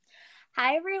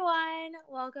Hi, everyone.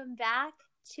 Welcome back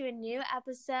to a new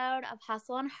episode of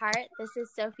Hustle and Heart. This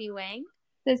is Sophie Wing.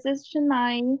 This is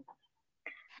Chennai.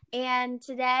 And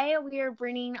today we are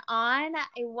bringing on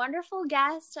a wonderful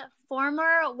guest,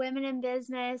 former Women in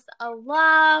Business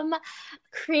alum,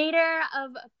 creator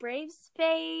of Brave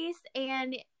Space,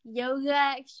 and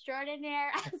yoga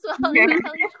extraordinaire, as well as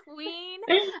Kelly Queen,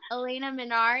 Elena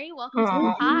Minari. Welcome to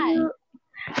the pod.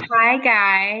 Hi,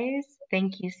 guys.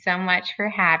 Thank you so much for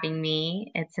having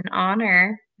me. It's an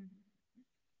honor.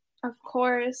 Of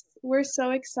course, we're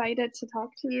so excited to talk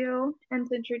to you and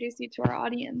to introduce you to our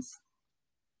audience.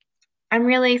 I'm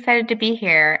really excited to be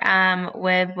here.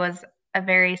 WIB was a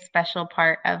very special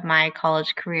part of my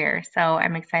college career, so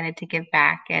I'm excited to give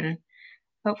back and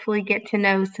hopefully get to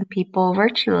know some people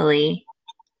virtually.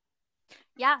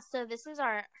 Yeah, so this is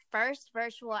our first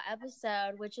virtual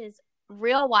episode, which is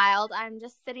real wild. I'm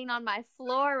just sitting on my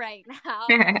floor right now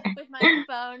with my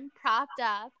phone propped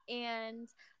up, and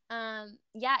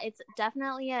yeah, it's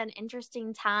definitely an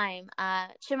interesting time.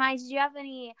 Chimai, did you have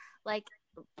any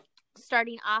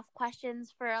starting off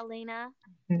questions for Elena?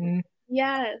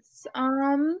 Yes.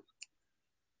 I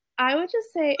would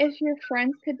just say if your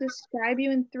friends could describe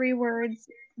you in 3 words,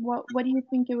 what do you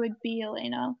think it would be,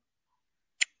 Elena?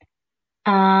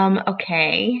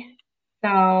 Okay.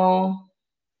 So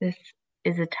this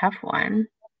is a tough one,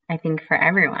 I think, for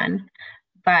everyone.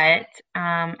 But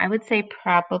I would say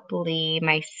probably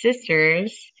my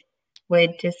sisters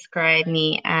would describe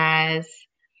me as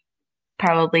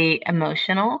probably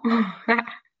emotional.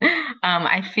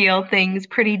 I feel things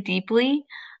pretty deeply.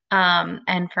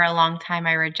 And for a long time,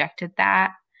 I rejected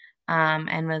that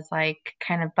and was like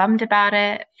kind of bummed about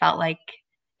it. Felt like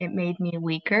it made me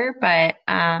weaker. But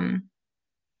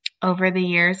over the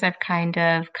years, I've kind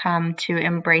of come to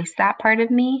embrace that part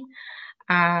of me.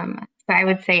 So I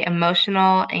would say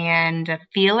emotional and a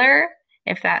feeler,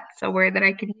 if that's a word that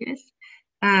I could use.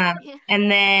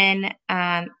 And then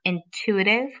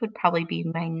intuitive would probably be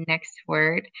my next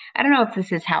word. I don't know if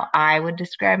this is how I would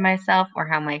describe myself or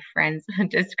how my friends would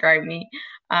describe me.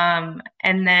 And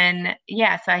then,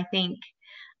 yeah, so I think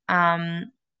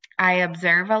I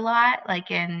observe a lot,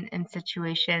 like in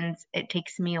situations, it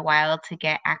takes me a while to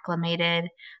get acclimated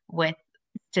with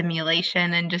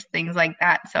stimulation and just things like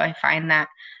that. So I find that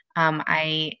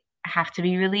I have to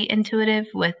be really intuitive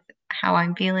with how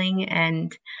I'm feeling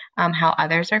and how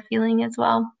others are feeling as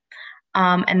well.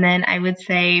 And then I would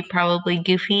say probably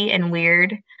goofy and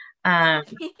weird. Um,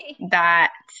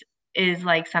 that is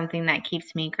like something that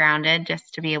keeps me grounded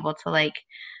just to be able to like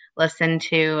listen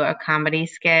to a comedy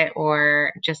skit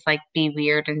or just like be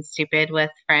weird and stupid with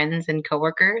friends and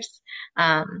coworkers.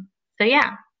 So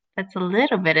yeah, that's a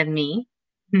little bit of me.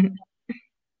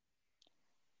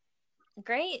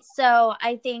 Great. So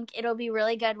I think it'll be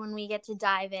really good when we get to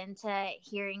dive into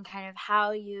hearing kind of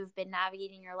how you've been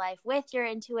navigating your life with your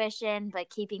intuition, but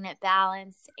keeping it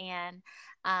balanced and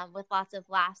with lots of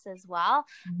laughs as well.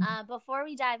 Before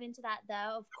we dive into that,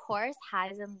 though, of course,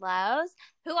 highs and lows.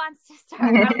 Who wants to start?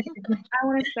 I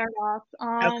want to start off.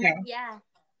 Okay. Yeah.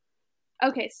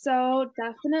 Okay, so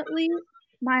definitely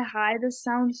my high. This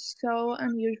sounds so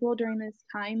unusual during this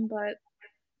time, but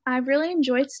I've really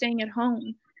enjoyed staying at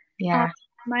home. Yeah.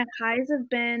 My highs have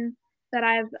been that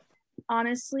I've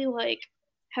honestly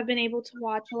have been able to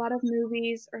watch a lot of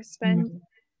movies or spend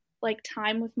like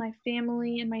time with my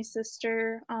family and my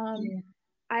sister.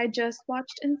 I just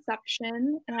watched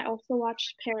Inception and I also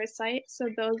watched Parasite. So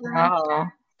those are Oh,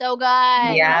 So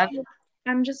good. yeah.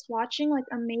 I'm just watching like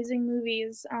amazing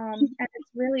movies. And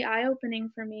it's really eye-opening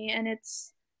for me, and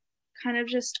it's kind of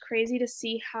just crazy to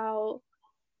see how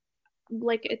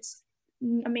like it's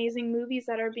amazing movies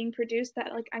that are being produced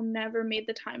that like I never made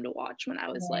the time to watch when I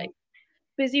was like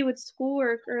busy with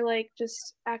schoolwork or like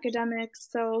just academics.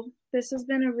 So this has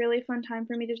been a really fun time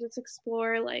for me to just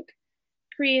explore like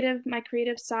my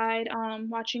creative side,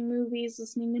 watching movies,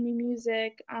 listening to new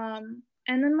music. And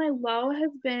then my low has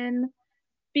been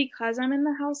because I'm in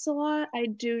the house a lot, I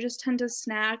do just tend to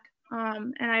snack.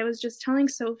 And I was just telling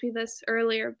Sophie this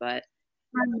earlier, but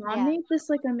my mom made this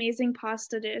like amazing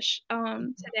pasta dish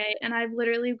today, and I've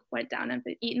literally went down and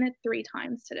eaten it 3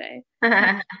 times today.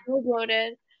 I'm so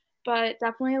bloated, but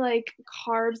definitely like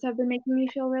carbs have been making me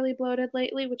feel really bloated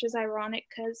lately, which is ironic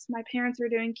because my parents are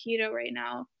doing keto right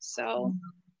now. So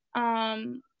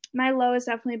my low has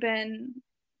definitely been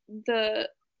the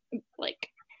like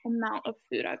amount of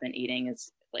food I've been eating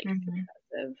is like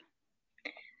excessive.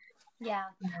 Yeah.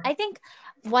 I think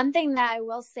one thing that I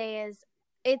will say is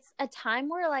it's a time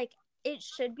where like it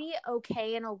should be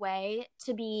okay in a way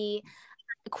to be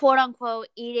quote unquote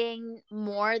eating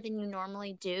more than you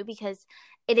normally do, because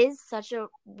it is such a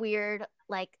weird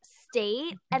like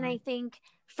state. And I think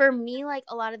for me, like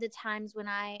a lot of the times when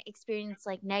I experience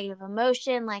like negative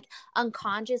emotion, like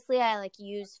unconsciously I like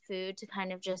use food to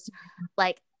kind of just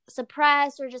like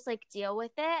suppress or just like deal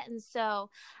with it. And so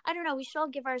I don't know, we should all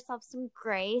give ourselves some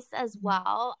grace as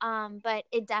well. But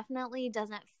it definitely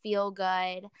doesn't feel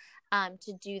good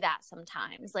to do that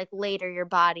sometimes. Like later your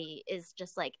body is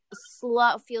just like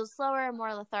slow, feels slower,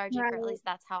 more lethargic, or at Right. least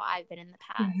that's how I've been in the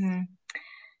past. Hmm.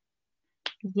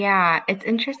 Yeah, it's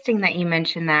interesting that you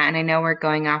mentioned that, and I know we're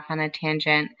going off on a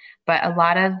tangent, but a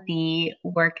lot of the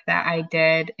work that I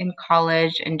did in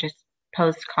college and just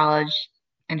post-college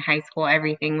and high school,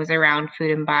 everything was around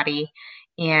food and body.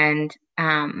 And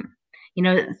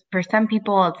for some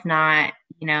people it's not,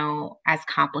 as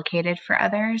complicated for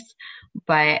others,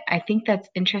 but I think that's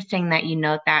interesting that you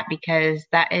note that because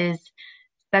that is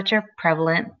such a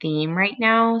prevalent theme right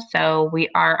now. So we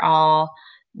are all,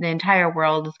 the entire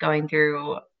world is going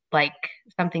through like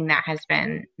something that has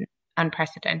been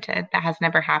unprecedented, that has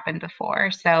never happened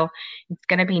before. So it's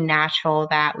going to be natural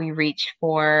that we reach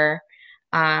for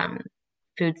um,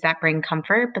 foods that bring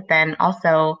comfort, but then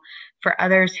also for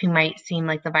others who might seem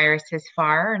like the virus is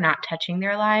far or not touching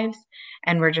their lives,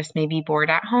 and we're just maybe bored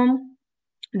at home,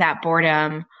 that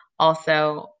boredom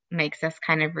also makes us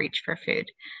kind of reach for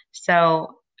food.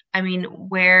 So, I mean,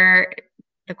 where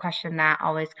the question that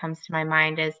always comes to my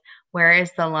mind is where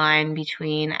is the line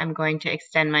between I'm going to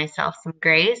extend myself some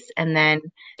grace and then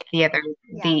the other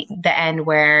Yes. the end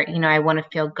where, I want to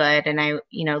feel good and I,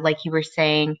 like you were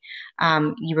saying,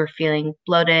 you were feeling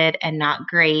bloated and not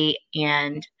great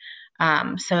and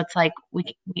so it's like we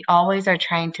always are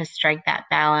trying to strike that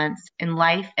balance in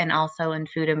life and also in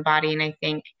food and body. And I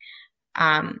think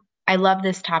I love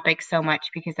this topic so much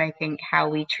because I think how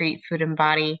we treat food and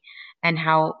body and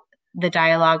how the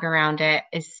dialogue around it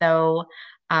is so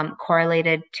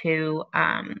correlated to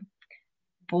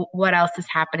what else is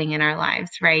happening in our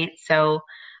lives, right? So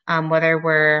whether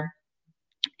we're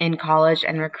in college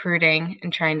and recruiting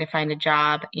and trying to find a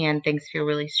job and things feel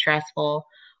really stressful.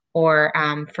 Or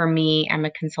for me, I'm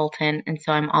a consultant and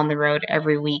so I'm on the road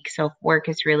every week. So if work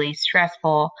is really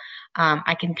stressful,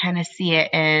 I can kind of see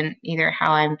it in either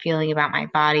how I'm feeling about my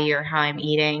body or how I'm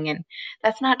eating. And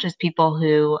that's not just people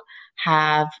who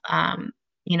have,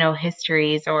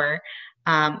 histories or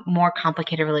more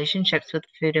complicated relationships with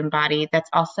food and body. That's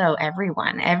also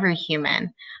everyone, every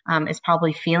human is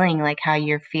probably feeling like how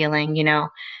you're feeling,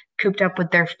 cooped up with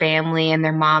their family and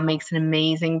their mom makes an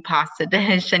amazing pasta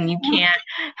dish and you can't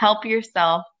help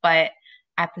yourself. But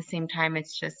at the same time,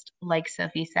 it's just like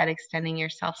Sophie said, extending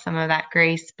yourself some of that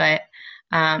grace, but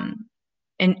um,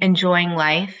 enjoying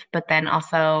life, but then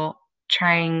also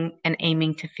trying and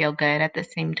aiming to feel good at the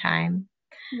same time.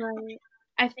 Right.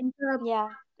 I think Yeah.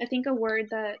 I think a word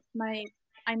that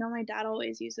I know my dad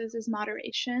always uses is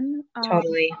moderation.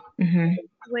 Totally. Hmm.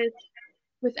 With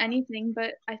with anything,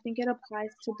 but I think it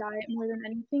applies to diet more than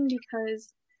anything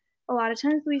because a lot of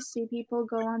times we see people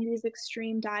go on these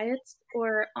extreme diets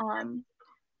or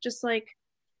just like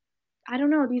I don't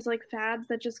know, these like fads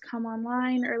that just come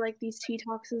online or like these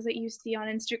detoxes that you see on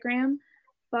Instagram,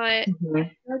 but I Hmm. feel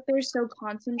like they're so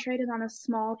concentrated on a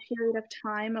small period of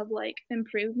time of like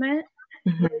improvement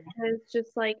Hmm. versus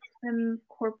just like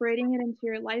incorporating it into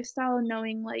your lifestyle and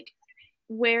knowing like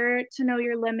where to know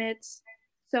your limits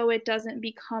so it doesn't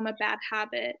become a bad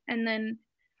habit and then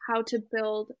how to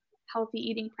build healthy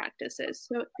eating practices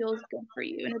so it feels good for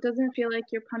you and it doesn't feel like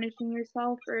you're punishing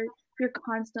yourself or you're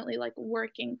constantly like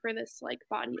working for this like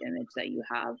body image that you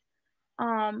have.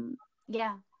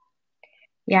 Yeah,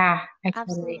 Yeah, I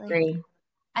totally absolutely.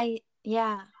 agree.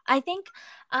 I think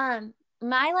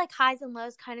my like highs and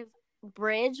lows kind of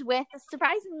bridge with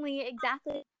surprisingly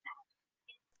exactly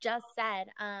just said.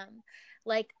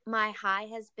 Like my high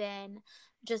has been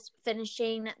just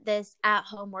finishing this at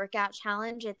home workout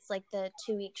challenge. It's like the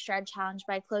 2 week shred challenge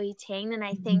by Chloe Ting. And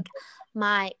I think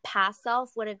my past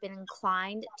self would have been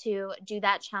inclined to do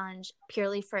that challenge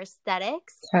purely for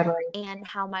aesthetics Totally. and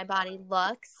how my body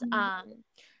looks.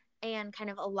 And kind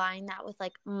of align that with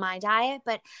like my diet.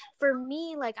 But for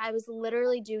me, like I was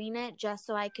literally doing it just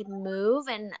so I could move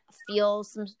and feel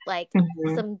some like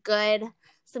Hmm. some good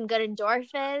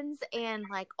endorphins and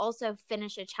like also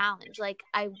finish a challenge. Like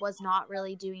I was not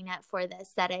really doing it for the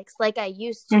aesthetics like I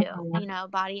used to. Hmm.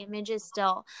 Body image is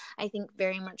still, I think,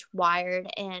 very much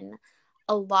wired in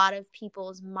a lot of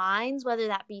people's minds, whether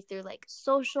that be through like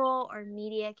social or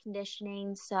media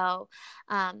conditioning. So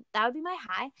that would be my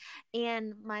high.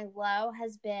 And my low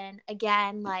has been,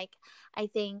 again, like I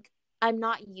think I'm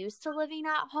not used to living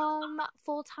at home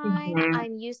full time. Mhm.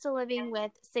 I'm used to living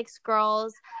with 6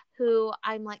 girls who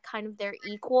I'm like kind of their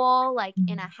equal, like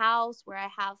in a house where I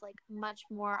have like much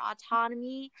more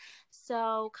autonomy.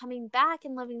 So coming back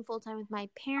and living full time with my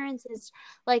parents is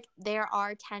like there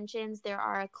are tensions, there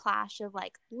are a clash of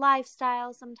like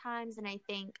lifestyle sometimes, and I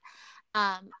think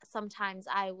sometimes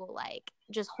I will like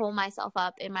just hole myself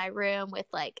up in my room with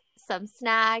like some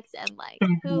snacks and like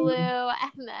Hulu, Mhm.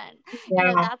 and then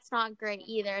Yeah. that's not great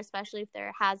either, especially if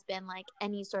there has been like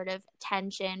any sort of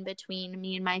tension between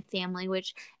me and my family,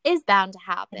 which is bound to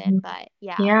happen. Mhm. But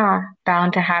yeah. Yeah,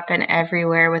 bound to happen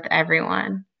everywhere with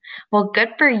everyone. Well,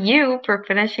 good for you for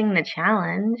finishing the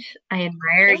challenge. I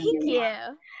admire Thank you.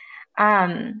 you.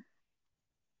 Um,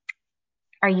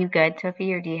 are you good,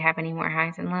 Sophie, or do you have any more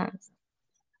highs and lows?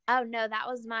 Oh no, that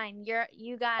was mine.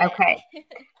 You got Okay. it.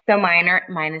 So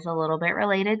mine is a little bit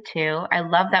related too. I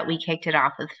love that we kicked it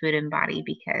off with food and body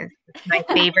because it's my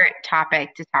favorite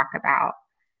topic to talk about.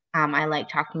 I like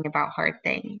talking about hard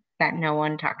things that no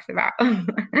one talks about.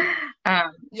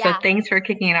 So Yeah. thanks for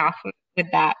kicking it off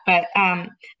with that. But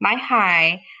my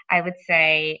high, I would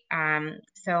say,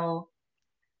 so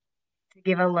to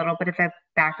give a little bit of a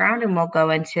background, and we'll go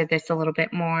into this a little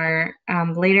bit more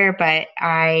later, but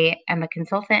I am a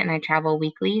consultant and I travel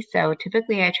weekly. So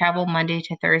typically I travel Monday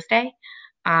to Thursday.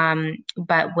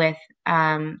 But with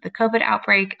the COVID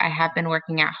outbreak, I have been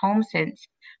working at home since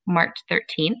March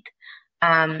 13th.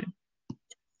 Um,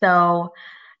 so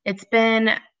it's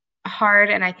been hard,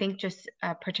 and I think just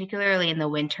particularly in the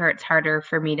winter, it's harder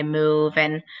for me to move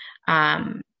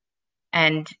um,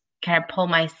 and kind of pull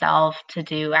myself to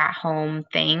do at home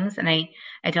things. And I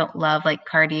don't love like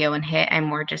cardio and hit. I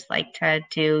more just like to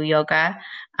do yoga.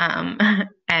 Um,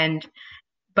 and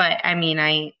but I mean,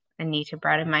 I need to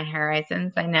broaden my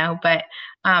horizons, I know. But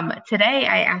today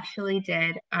I actually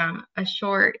did a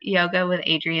short yoga with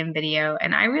Adriene video,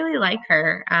 and I really like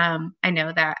her. I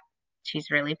know that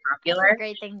she's really I've heard popular,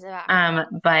 great things about her.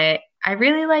 but I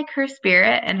really like her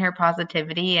spirit and her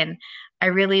positivity, and I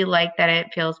really like that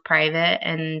it feels private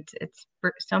and it's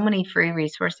so many free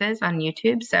resources on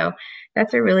YouTube. So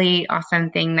that's a really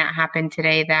awesome thing that happened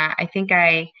today that I think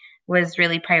I was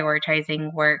really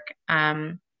prioritizing work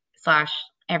slash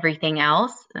everything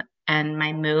else and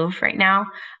my move right now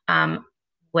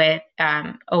with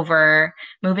over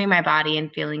moving my body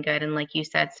and feeling good. And like you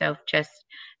said, so just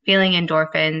feeling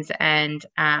endorphins and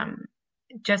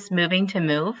just moving to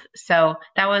move. So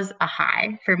that was a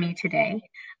high for me today.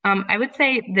 I would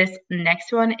say this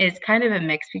next one is kind of a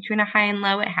mix between a high and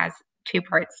low. It has two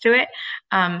parts to it.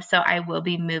 So I will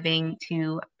be moving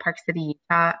to Park City,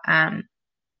 Utah,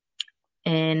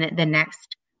 in the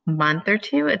next month or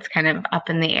two. It's kind of up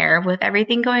in the air with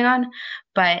everything going on,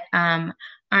 but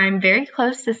I'm very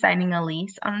close to signing a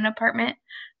lease on an apartment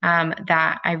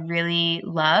that I really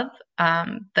love.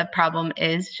 The problem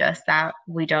is just that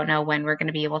we don't know when we're going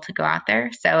to be able to go out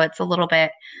there. So it's a little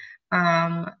bit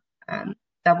um, um,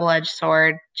 double-edged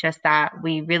sword, just that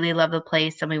we really love the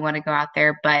place and we want to go out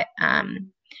there, but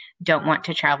don't want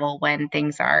to travel when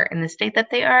things are in the state that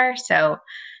they are. So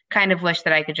kind of wish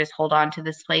that I could just hold on to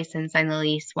this place and sign the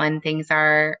lease when things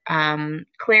are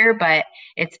clear, but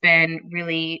it's been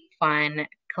really fun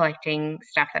collecting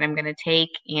stuff that I'm going to take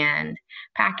and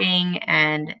packing,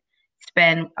 and it's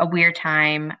been a weird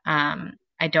time.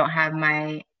 I don't have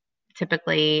my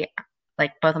typically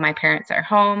like both of my parents are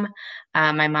home.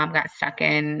 My mom got stuck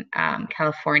in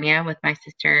California with my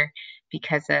sister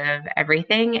because of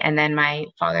everything, and then my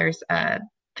father's a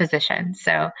physician,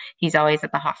 so he's always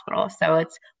at the hospital. So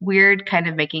it's weird, kind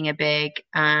of making a big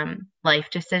life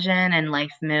decision and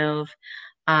life move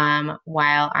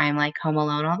while I'm like home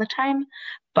alone all the time.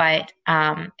 But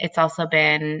it's also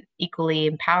been equally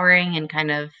empowering and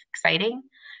kind of exciting.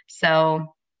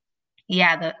 So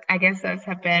yeah, I guess those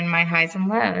have been my highs and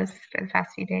lows for the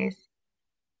past few days.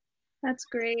 That's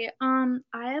great.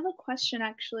 I have a question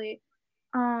actually.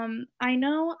 I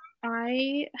know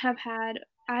I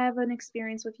have an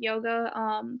experience with yoga,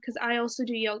 because I also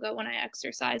do yoga when I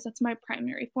exercise. That's my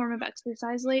primary form of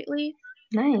exercise lately.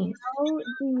 Nice. How do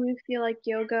you feel like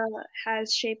yoga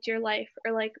has shaped your life,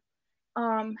 or like,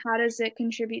 how does it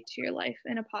contribute to your life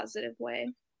in a positive way?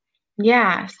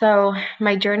 Yeah, so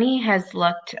my journey has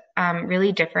looked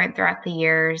really different throughout the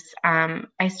years.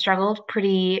 I struggled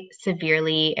pretty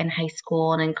severely in high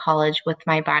school and in college with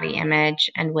my body image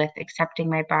and with accepting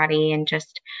my body and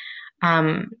just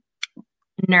um,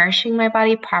 nourishing my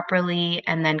body properly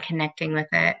and then connecting with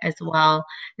it as well.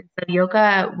 So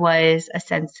yoga was a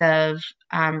sense of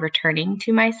returning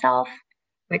to myself,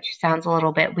 which sounds a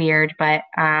little bit weird, but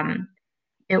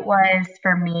it was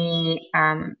for me.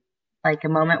 like a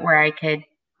moment where I could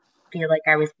feel like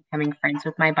I was becoming friends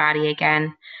with my body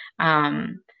again.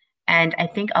 Um, and I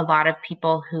think a lot of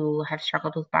people who have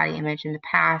struggled with body image in the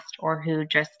past, or who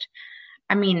just,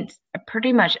 I mean,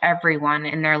 pretty much everyone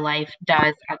in their life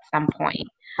does at some point.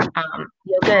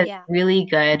 Yoga is Yeah. really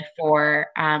good for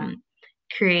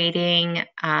creating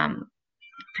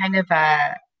kind of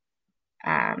a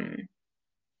um,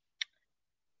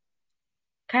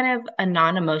 kind of a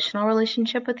non-emotional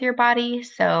relationship with your body.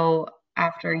 So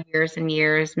after years and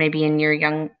years, maybe in your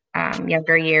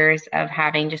younger years of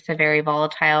having just a very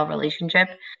volatile relationship,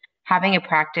 having a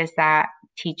practice that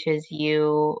teaches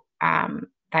you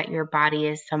that your body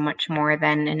is so much more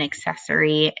than an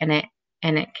accessory, and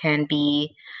it can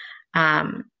be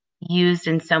um, used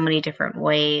in so many different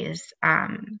ways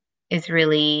is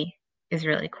really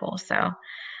cool. So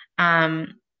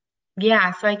um,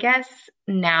 yeah, so I guess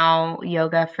now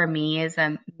yoga for me is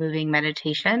a moving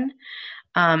meditation.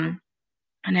 Um,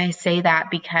 and I say that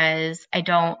because I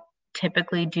don't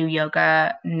typically do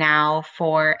yoga now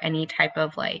for any type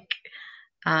of like,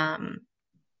 um,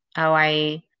 oh,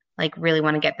 I like really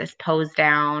want to get this pose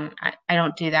down. I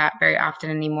don't do that very often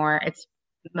anymore. It's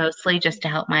mostly just to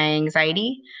help my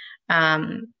anxiety,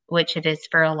 which it is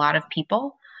for a lot of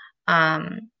people.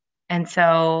 Um, and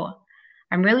so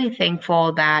I'm really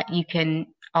thankful that you can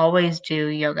always do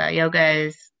yoga. Yoga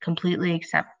is completely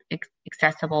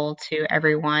accessible to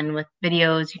everyone with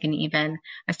videos. You can even,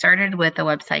 I started with a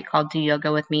website called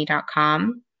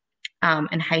doyogawithme.com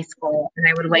in high school, and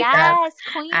I would wake up Yes,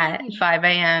 at queen. 5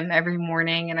 a.m. every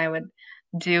morning, and I would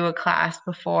do a class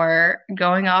before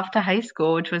going off to high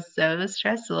school, which was so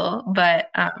stressful. But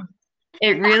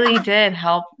it really did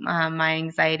help my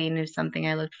anxiety, and it was something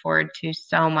I looked forward to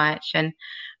so much. And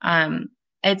um,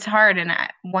 it's hard. And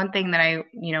one thing that I,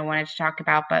 wanted to talk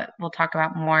about, but we'll talk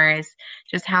about more, is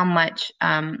just how much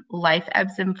life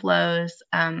ebbs and flows.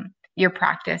 Your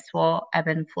practice will ebb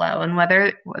and flow, and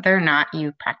whether or not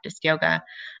you practice yoga,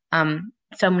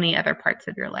 so many other parts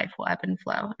of your life will ebb and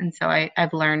flow. And so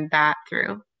I've learned that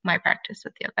through my practice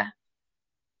with yoga.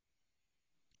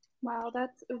 Wow,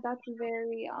 that's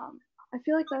very I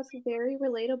feel like that's very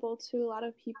relatable to a lot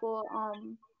of people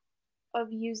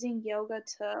of using yoga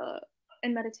to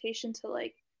and meditation to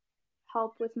like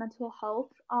help with mental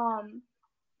health.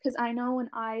 Because I know when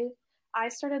I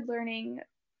started learning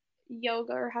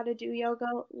yoga or how to do yoga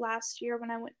last year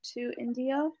when I went to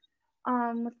India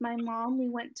with my mom. We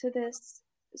went to this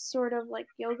sort of like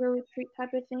yoga retreat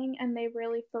type of thing, and they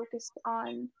really focused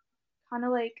on kind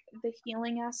of like the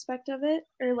healing aspect of it,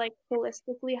 or like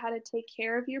holistically how to take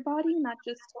care of your body, not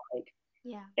just to like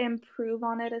Yeah. improve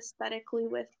on it aesthetically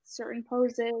with certain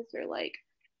poses or like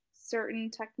certain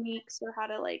techniques, or how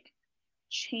to like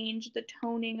change the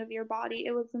toning of your body.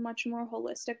 It was a much more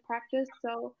holistic practice.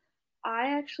 So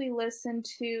I actually listened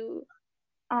to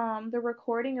the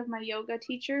recording of my yoga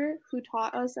teacher who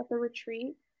taught us at the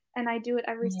retreat, and I do it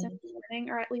every single morning,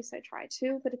 or at least I try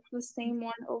to, but it's the same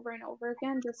one over and over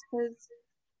again just because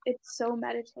it's so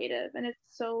meditative and it's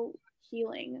so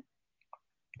healing.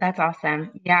 That's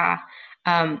awesome. Yeah.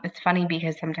 It's funny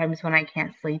because sometimes when I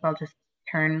can't sleep, I'll just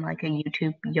turn like a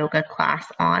YouTube yoga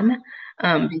class on,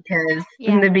 because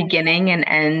Yeah. the beginning and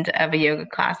end of a yoga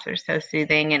class are so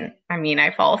soothing. And I mean,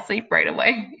 I fall asleep right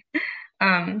away.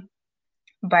 Um,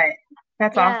 but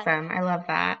that's Yeah. awesome. I love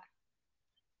that.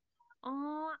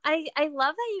 Oh, I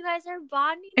love that you guys are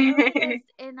bonding over this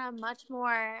in a much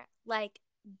more like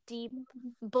deep,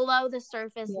 below the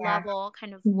surface Yeah. level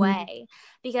kind of Mhm. way,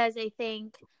 because I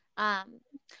think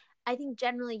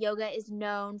generally yoga is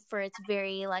known for its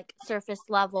very like surface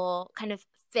level kind of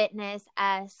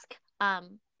fitness-esque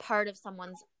part of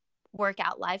someone's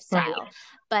workout lifestyle. Right.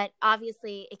 But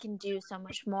obviously it can do so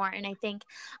much more. And I think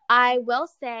I will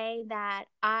say that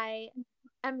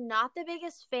I'm not the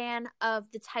biggest fan of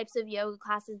the types of yoga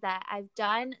classes that I've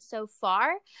done so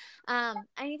far. I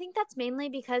think that's mainly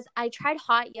because I tried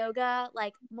hot yoga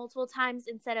like multiple times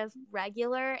instead of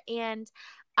regular, and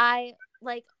I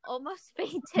like almost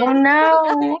fainted Oh through those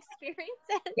no.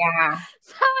 experiences. Yeah.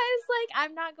 So I was like,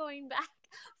 I'm not going back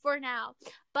for now.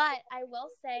 But I will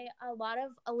say a lot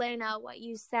of, Elena, what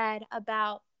you said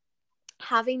about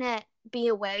having it be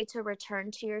a way to return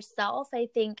to yourself, I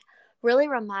think really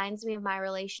reminds me of my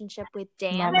relationship with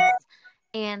Love dance,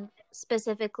 it. and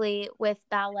specifically with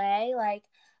ballet. Like,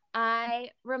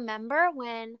 I remember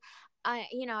when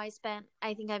I spent,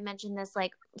 I think I mentioned this,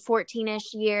 like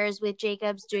 14-ish years with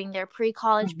Jacobs doing their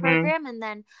pre-college Mhm. program, and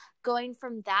then going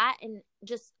from that and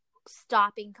just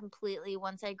stopping completely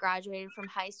once I graduated from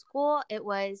high school. It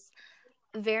was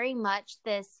very much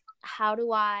this, how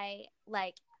do I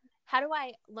like how do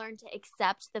I learn to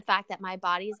accept the fact that my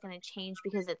body is going to change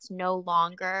because it's no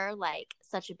longer like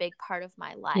such a big part of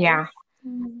my life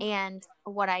and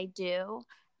what I do.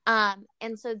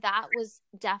 And so that was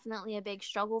definitely a big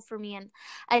struggle for me.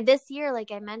 And this year,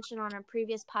 like I mentioned on a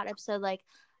previous pod episode, like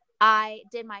I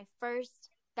did my first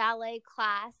ballet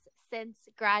class since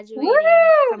graduating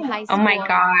from high school. Oh my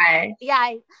gosh.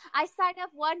 Yeah, I signed up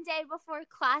one day before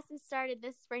classes started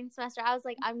this spring semester. I was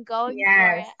like, I'm going for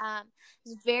it. It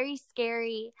was very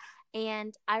scary.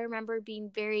 And I remember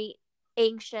being very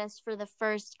anxious for the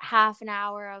first half an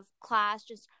hour of class,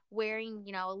 just wearing,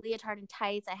 a leotard and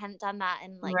tights. I hadn't done that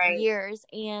in like years.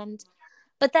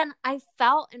 But then I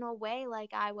felt in a way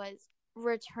like I was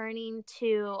returning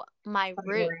to my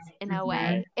roots in a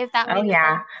way, if that makes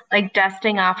sense. Like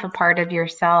dusting off a part of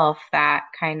yourself that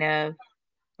kind of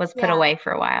was put away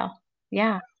for a while.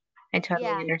 Yeah, I totally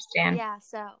understand. Yeah,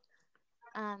 so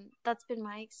that's been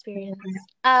my experience.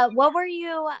 What were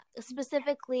you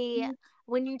specifically,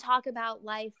 when you talk about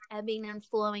life ebbing and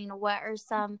flowing, what are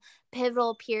some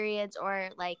pivotal periods or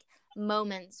like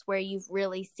moments where you've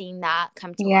really seen that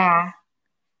come to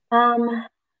life?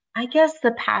 I guess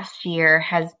the past year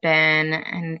has been,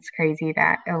 and it's crazy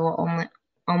that it will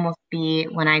almost be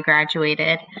when I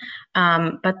graduated.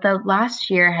 But the last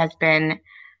year has been,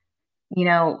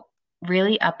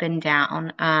 really up and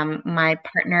down. My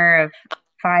partner of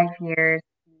 5 years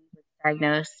was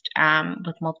diagnosed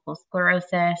with multiple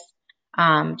sclerosis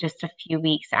just a few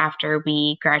weeks after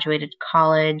we graduated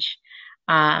college.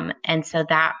 And so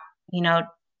that,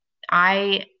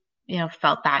 I,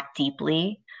 felt that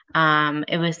deeply.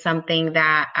 It was something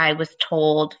that I was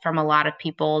told from a lot of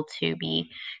people to be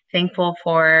thankful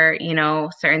for,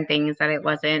 certain things, that it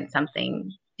wasn't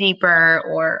something deeper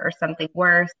or something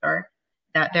worse, or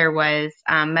that there was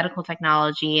medical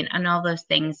technology and all those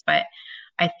things. But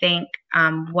I think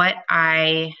what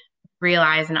I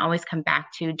realize and always come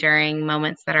back to during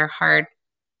moments that are hard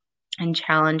and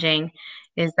challenging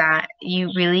is that you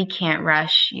really can't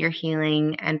rush your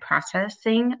healing and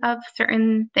processing of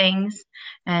certain things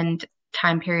and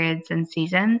time periods and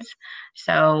seasons.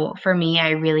 So for me, I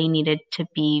really needed to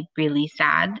be really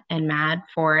sad and mad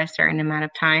for a certain amount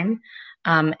of time.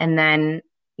 And then,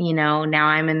 now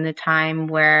I'm in the time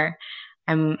where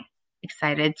I'm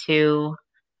excited to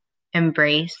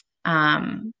embrace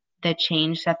the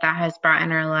change that has brought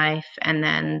in our life, and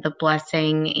then the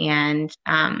blessing and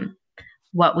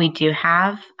what we do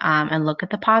have, and look at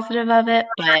the positive of it.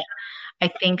 But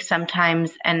I think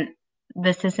sometimes, and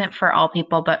this isn't for all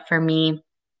people, but for me,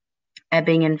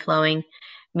 ebbing and flowing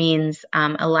means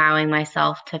allowing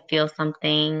myself to feel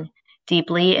something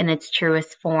deeply in its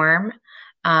truest form,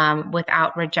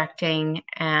 without rejecting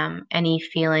any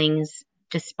feelings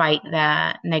despite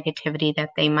the negativity that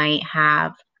they might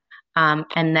have.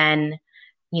 And then,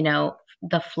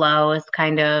 the flow is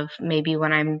kind of maybe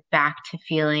when I'm back to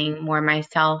feeling more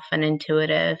myself and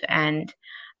intuitive. And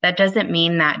that doesn't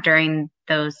mean that during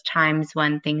those times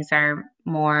when things are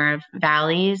more of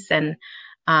valleys and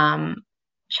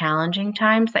challenging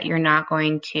times, that you're not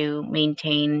going to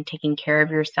maintain taking care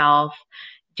of yourself,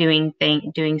 doing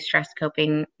stress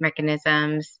coping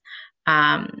mechanisms,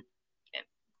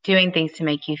 doing things to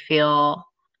make you feel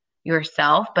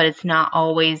yourself, but it's not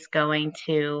always going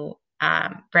to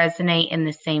resonate in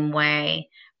the same way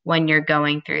when you're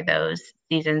going through those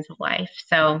seasons of life.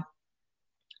 So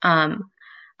I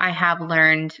have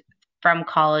learned from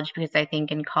college, because I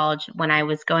think in college, when I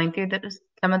was going through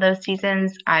some of those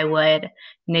seasons, I would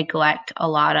neglect a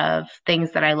lot of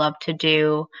things that I love to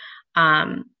do,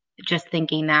 just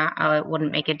thinking that it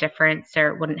wouldn't make a difference or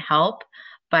it wouldn't help.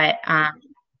 But I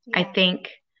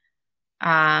think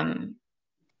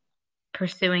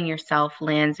pursuing yourself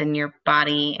lands in your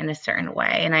body in a certain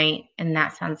way. And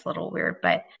that sounds a little weird,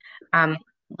 but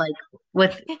like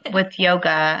with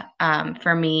yoga,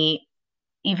 for me,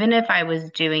 even if I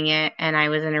was doing it and I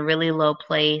was in a really low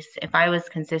place, if I was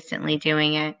consistently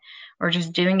doing it or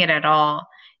just doing it at all,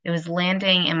 it was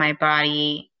landing in my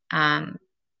body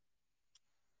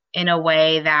in a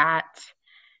way that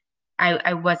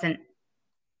I wasn't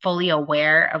fully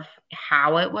aware of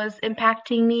how it was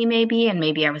impacting me, maybe. And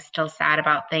maybe I was still sad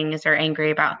about things or angry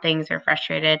about things or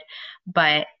frustrated,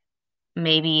 but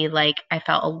maybe like I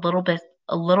felt a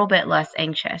little bit less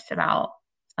anxious about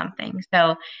something.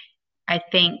 So I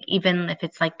think even if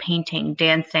it's like painting,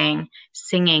 dancing,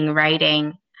 singing,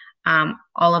 writing,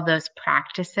 all of those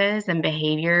practices and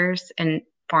behaviors and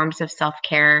forms of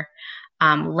self-care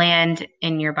land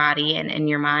in your body and in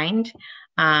your mind,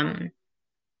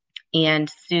 and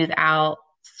soothe out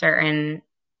certain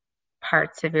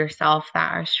parts of yourself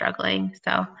that are struggling.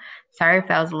 So Sorry if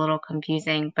that was a little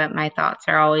confusing, but my thoughts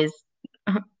are always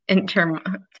inter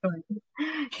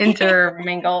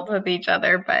intermingled with each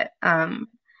other. But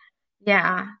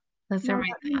yeah, those are No, my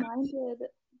thoughts.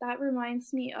 that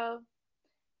reminds me of,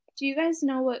 do you guys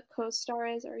know what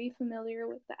CoStar is? Are you familiar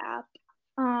with the app?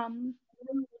 Um,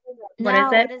 What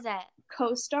is No, it? what is it?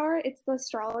 CoStar, it's the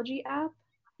astrology app.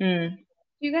 Mm.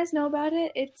 Do you guys know about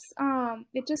it?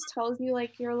 It just tells you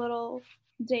like your little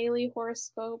daily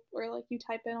horoscope where like you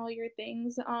type in all your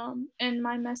things. And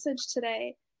my message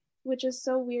today, which is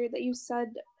so weird that you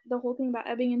said the whole thing about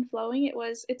ebbing and flowing,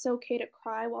 it's okay to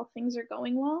cry while things are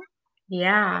going well.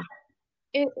 Yeah.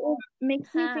 It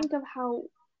makes me Huh. think of how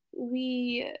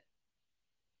we,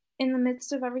 in the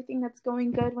midst of everything that's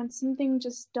going good, when something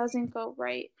just doesn't go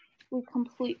right, we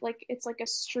complete like it's like a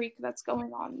streak that's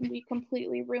going on. We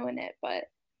completely ruin it. But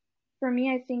for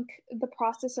me, I think the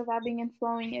process of ebbing and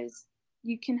flowing is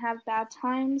you can have bad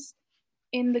times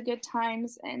in the good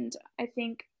times, and I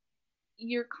think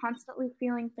you're constantly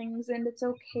feeling things, and it's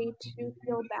okay to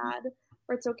feel bad,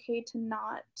 or it's okay to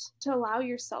not to allow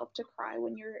yourself to cry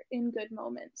when you're in good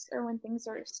moments or when things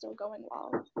are still going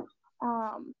well.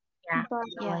 Um, Yeah, but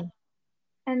Yeah. totally.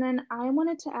 and then I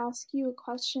wanted to ask you a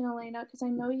question, Elena, because I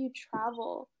know you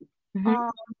travel. Hmm.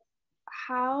 Um,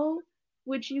 how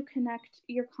would you connect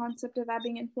your concept of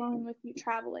ebbing and flowing with you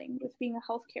traveling, with being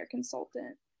a healthcare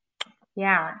consultant?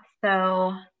 Yeah.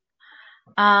 So,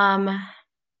 um,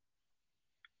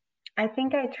 I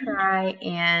think I try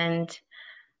and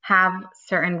have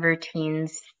certain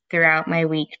routines throughout my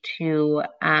week to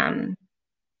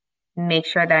make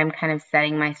sure that I'm kind of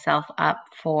setting myself up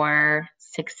for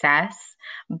success.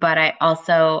 But I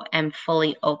also am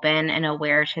fully open and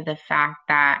aware to the fact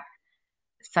that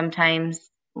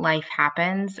sometimes life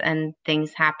happens and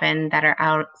things happen that are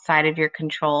outside of your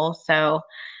control. So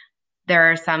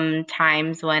there are some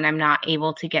times when I'm not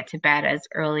able to get to bed as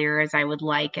earlier as I would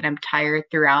like, and I'm tired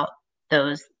throughout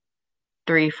those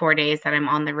 3, 4 days that I'm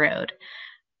on the road.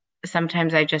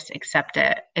 Sometimes I just accept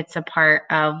it. It's a part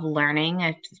of learning,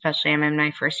 especially I'm in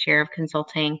my first year of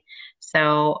consulting.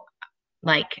 So,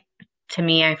 like, to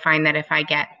me, I find that if I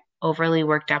get overly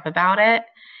worked up about it,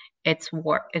 it's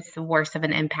worse of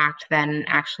an impact than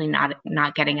actually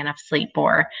not getting enough sleep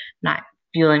or not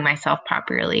fueling myself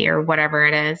properly or whatever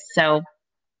it is. So,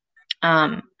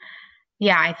 um,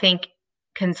 yeah, I think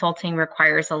consulting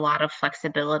requires a lot of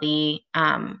flexibility,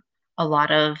 a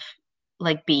lot of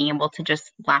like being able to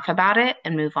just laugh about it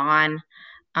and move on,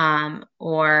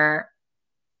 or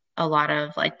a lot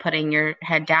of like putting your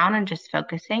head down and just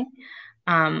focusing.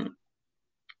 Um,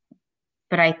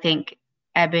 but I think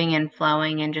ebbing and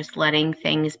flowing and just letting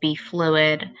things be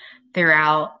fluid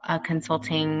throughout a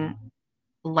consulting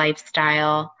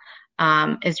lifestyle,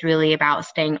 is really about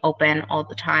staying open all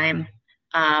the time.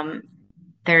 Um,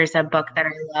 there's a book that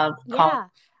I love called, Yeah. oh,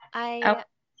 I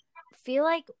feel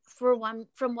like for one,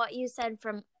 from what you said,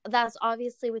 from that's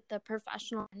obviously with the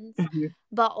professional ones, mhm,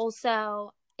 but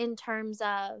also in terms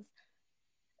of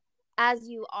as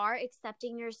you are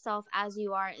accepting yourself as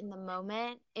you are in the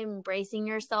moment, embracing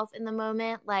yourself in the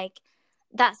moment. Like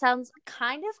that sounds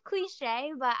kind of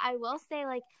cliche, but I will say,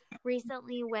 like,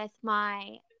 recently with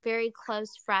my very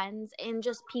close friends and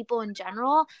just people in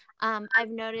general, I've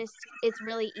noticed it's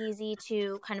really easy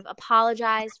to kind of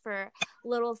apologize for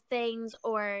little things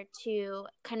or to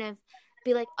kind of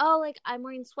be like, oh, like I'm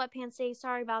wearing sweatpants today,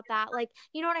 sorry about that. Like,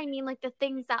 you know what I mean? Like the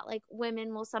things that like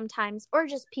women will sometimes, or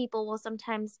just people will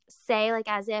sometimes say, like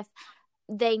as if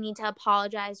they need to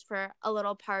apologize for a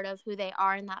little part of who they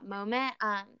are in that moment.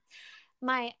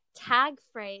 My tag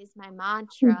phrase, my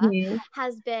mantra, mhm,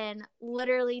 has been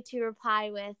literally to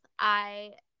reply with,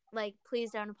 I like,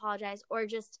 please don't apologize, or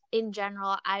just in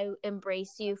general, I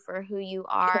embrace you for who you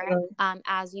are, totally.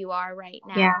 as you are right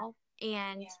Yeah, now.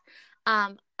 And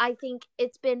I think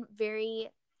it's been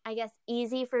very, I guess,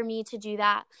 easy for me to do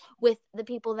that with the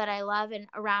people that I love and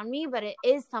around me, but it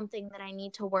is something that I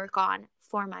need to work on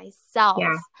for yeah, myself.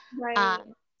 Right.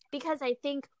 Um, because I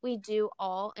think we do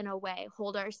all, in a way,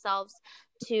 hold ourselves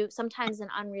to sometimes an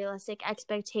unrealistic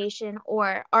expectation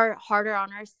or are harder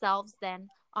on ourselves than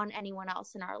on anyone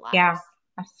else in our yeah, lives.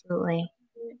 absolutely.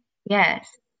 Yes,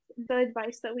 The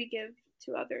advice that we give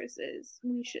to others is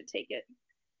we should take it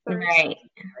first, right.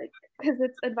 like because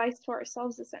it's advice to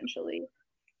ourselves essentially.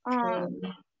 True. Um,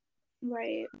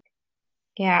 right.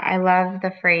 Yeah, I love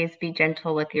the phrase be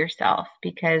gentle with yourself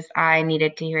because I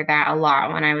needed to hear that a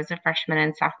lot when I was a freshman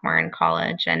and sophomore in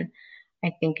college, and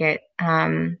I think it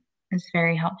is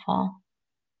very helpful.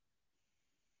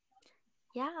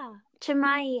 Yeah.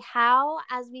 Chimai, how,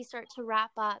 as we start to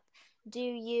wrap up, do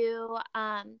you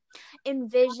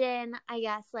envision, I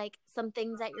guess, like some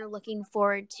things that you're looking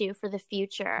forward to for the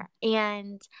future,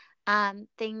 and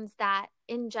things that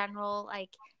in general, like,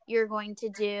 you're going to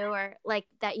do, or like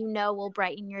that will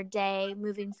brighten your day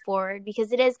moving forward,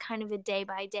 because it is kind of a day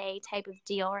by day type of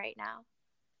deal right now.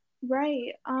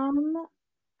 Right. I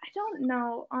don't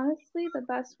know. Honestly, the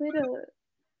best way to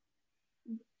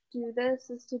do this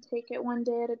is to take it one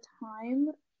day at a time.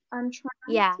 I'm trying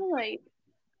Yeah. to like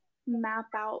map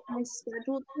out my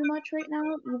schedule too much right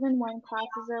now, even when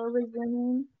classes are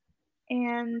resuming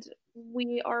and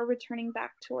we are returning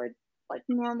back toward like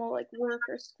normal like work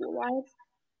or school life.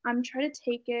 I'm trying to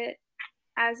take it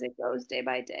as it goes day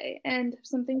by day. And if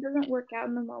something doesn't work out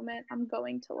in the moment, I'm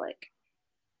going to like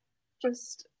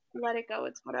just let it go.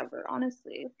 It's whatever,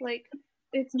 honestly. Like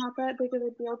it's not that big of a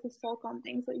deal to sulk on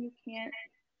things that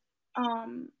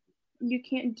um you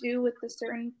can't do with a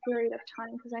certain period of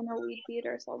time, because I know we beat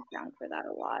ourselves down for that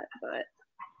a lot, but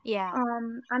Yeah.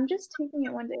 I'm just taking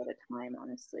it one day at a time,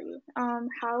 honestly.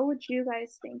 How would you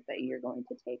guys think that you're going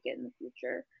to take it in the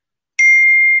future?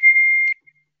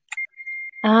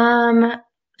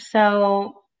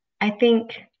 So I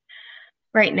think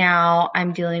right now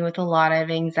I'm dealing with a lot of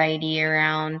anxiety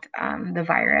around the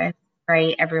virus,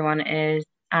 right? Everyone is.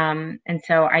 And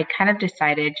so I kind of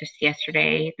decided just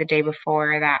yesterday, the day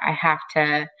before, that I have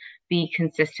to be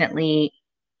consistently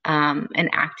and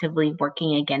actively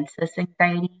working against this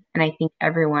anxiety. And I think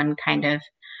everyone kind of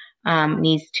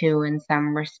needs to, in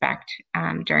some respect,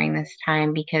 during this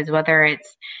time, because whether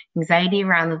it's anxiety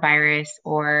around the virus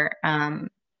or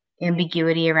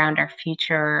ambiguity around our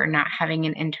future, or not having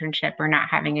an internship, or not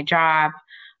having a job,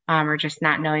 or just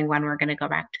not knowing when we're going to go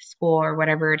back to school, or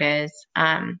whatever it is,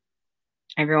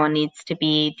 everyone needs to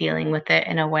be dealing with it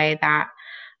in a way that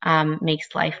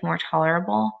makes life more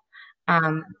tolerable.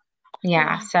 Um,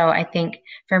 yeah, so I think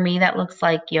for me, that looks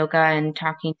like yoga and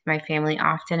talking to my family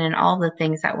often, and all the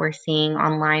things that we're seeing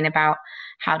online about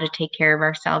how to take care of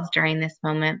ourselves during this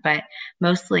moment, but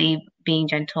mostly being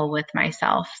gentle with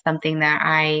myself. Something that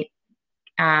I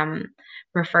um,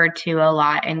 referred to a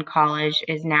lot in college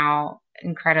is now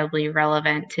incredibly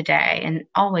relevant today and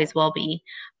always will be.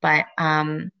 But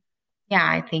yeah,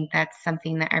 I think that's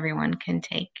something that everyone can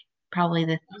take. Probably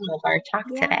the theme of our talk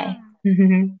Yeah.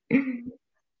 today.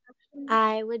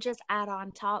 I would just add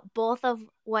on top both of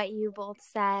what you both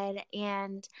said,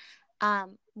 and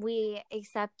we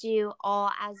accept you all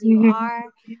as you are.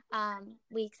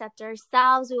 We accept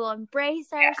ourselves. We will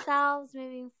embrace ourselves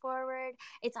moving forward.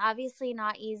 It's obviously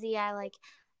not easy. I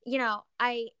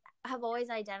have always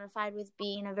identified with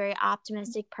being a very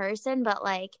optimistic person, but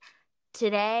like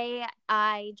today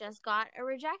I just got a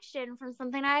rejection from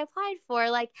something I applied for.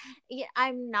 Like,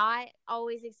 I'm not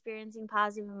always experiencing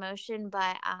positive emotion,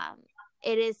 but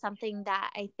it is something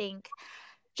that I think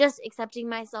just accepting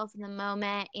myself in the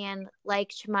moment, and like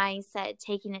Chimay said,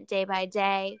 taking it day by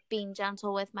day, being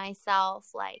gentle with myself,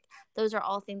 like those are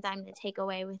all things I'm going to take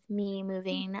away with me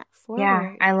moving forward.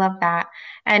 Yeah, I love that.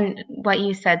 And what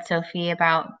you said, Sophie,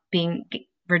 about being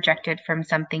rejected from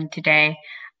something today.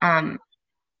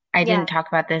 I didn't talk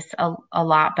about this a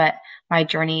lot, but my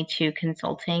journey to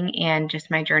consulting and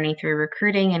just my journey through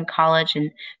recruiting and college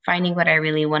and finding what I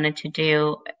really wanted to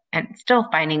do, and still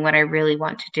finding what I really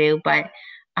want to do. But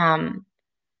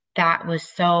that was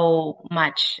so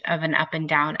much of an up and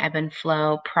down, ebb and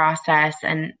flow process.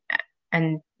 And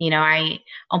I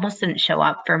almost didn't show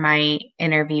up for my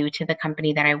interview to the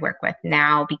company that I work with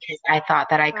now, because I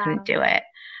thought that I couldn't do it.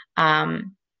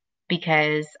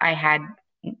 Because I had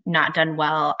not done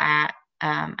well at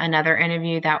another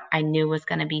interview that I knew was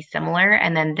going to be similar.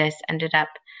 And then this ended up,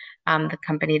 the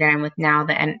company that I'm with now,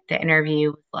 the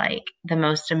interview was like the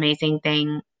most amazing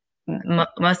thing,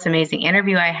 most amazing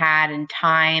interview I had in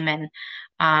time.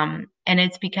 And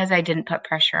it's because I didn't put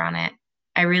pressure on it.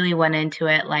 I really went into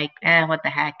it like, what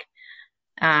the heck?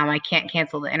 I can't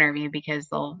cancel the interview because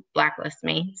they'll blacklist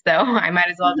me. So I might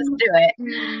as well just do it.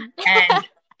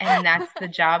 And that's the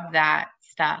job that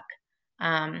stuck.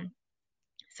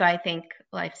 So I think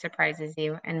life surprises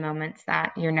you in moments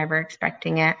that you're never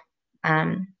expecting it.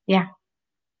 Yeah.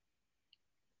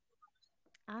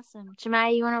 Awesome.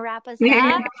 Chimay, you want to wrap us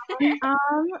up?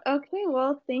 Okay,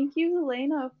 well, thank you,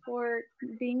 Helena, for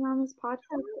being on this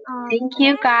podcast. Thank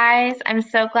you, guys. I'm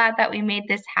so glad that we made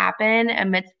this happen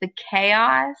amidst the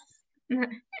chaos.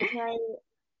 Right.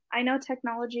 I know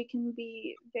technology can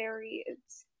be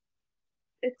it's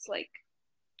like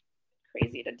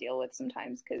crazy to deal with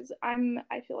sometimes, because I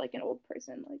feel like an old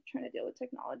person like trying to deal with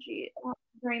technology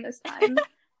during this time.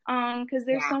 Because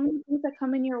there's so many things that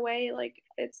come in your way, like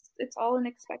it's all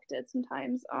unexpected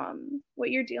sometimes, what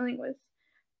you're dealing with.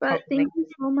 But thank you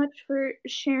so much for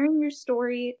sharing your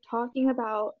story, talking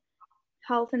about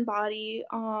health and body,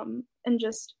 and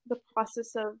just the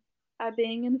process of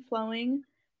ebbing and flowing.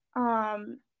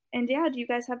 And yeah, do you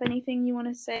guys have anything you want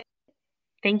to say?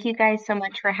 Thank you guys so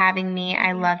much for having me.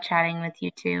 I love chatting with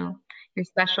you too. You're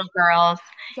special girls,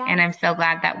 and I'm so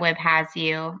glad that WIB has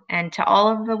you. And to all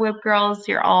of the WIB girls,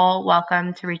 you're all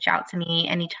welcome to reach out to me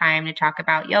anytime to talk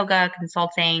about yoga,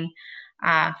 consulting,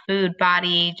 food,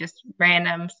 body, just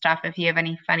random stuff. If you have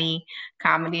any funny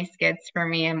comedy skits for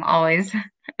me, I'm always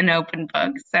an open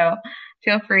book. So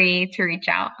feel free to reach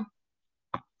out.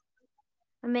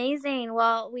 Amazing.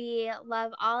 Well, we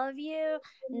love all of you,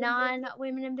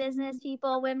 non-women in business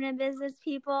people, women in business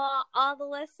people, all the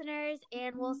listeners,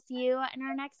 and we'll see you in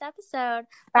our next episode.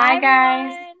 Bye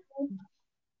guys. Everyone.